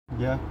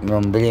Yeah. We're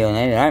on video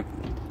now, right?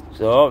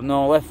 So,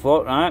 no left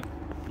foot, right?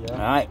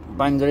 Yeah. Right,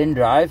 banger in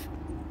drive.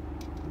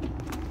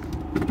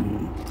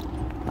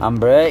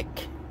 Handbrake.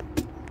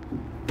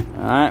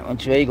 Alright,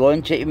 which way you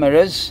going? Check your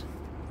mirrors.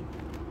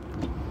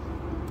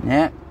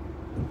 Yeah.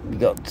 You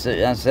got to,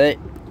 that's it.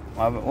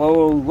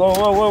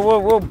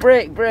 Whoa,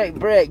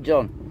 brake,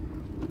 John.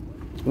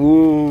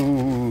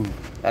 Ooh,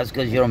 that's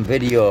because you're on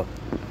video.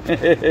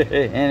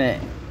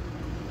 Innit?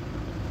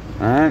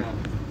 Alright.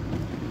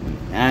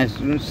 Nice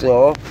and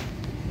slow.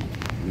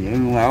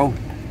 Doing well.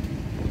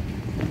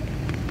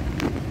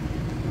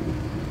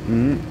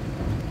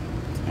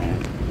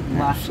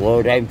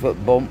 Slow down for the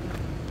bump.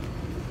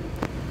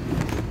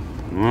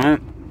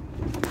 Alright.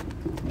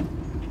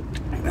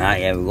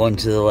 Right, yeah, we're going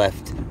to the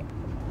left.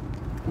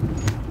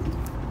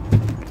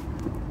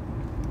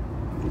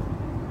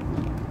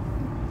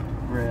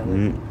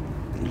 Really?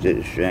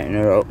 Just straighten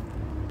her up.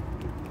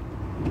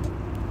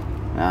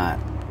 Right.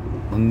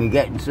 When we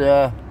get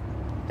to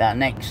that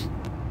next.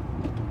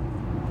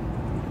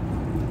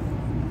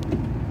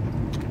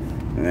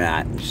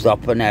 Right,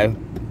 stop her now.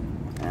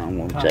 I'm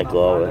going to take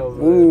over.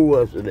 Ooh,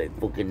 that's a bit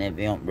fucking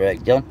heavy on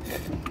brake, John.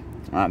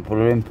 Right, put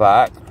her in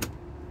park.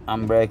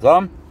 Handbrake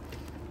on.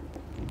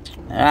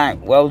 Alright,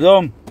 well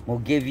done. We'll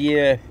give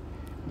you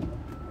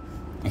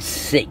a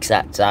 6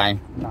 that time.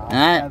 Nah,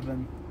 Alright?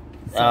 7.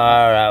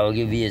 Alright, we'll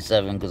give you a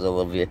 7 because I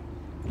love you.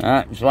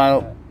 Alright,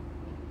 smile.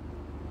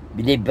 Yeah.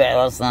 You did better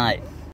last night.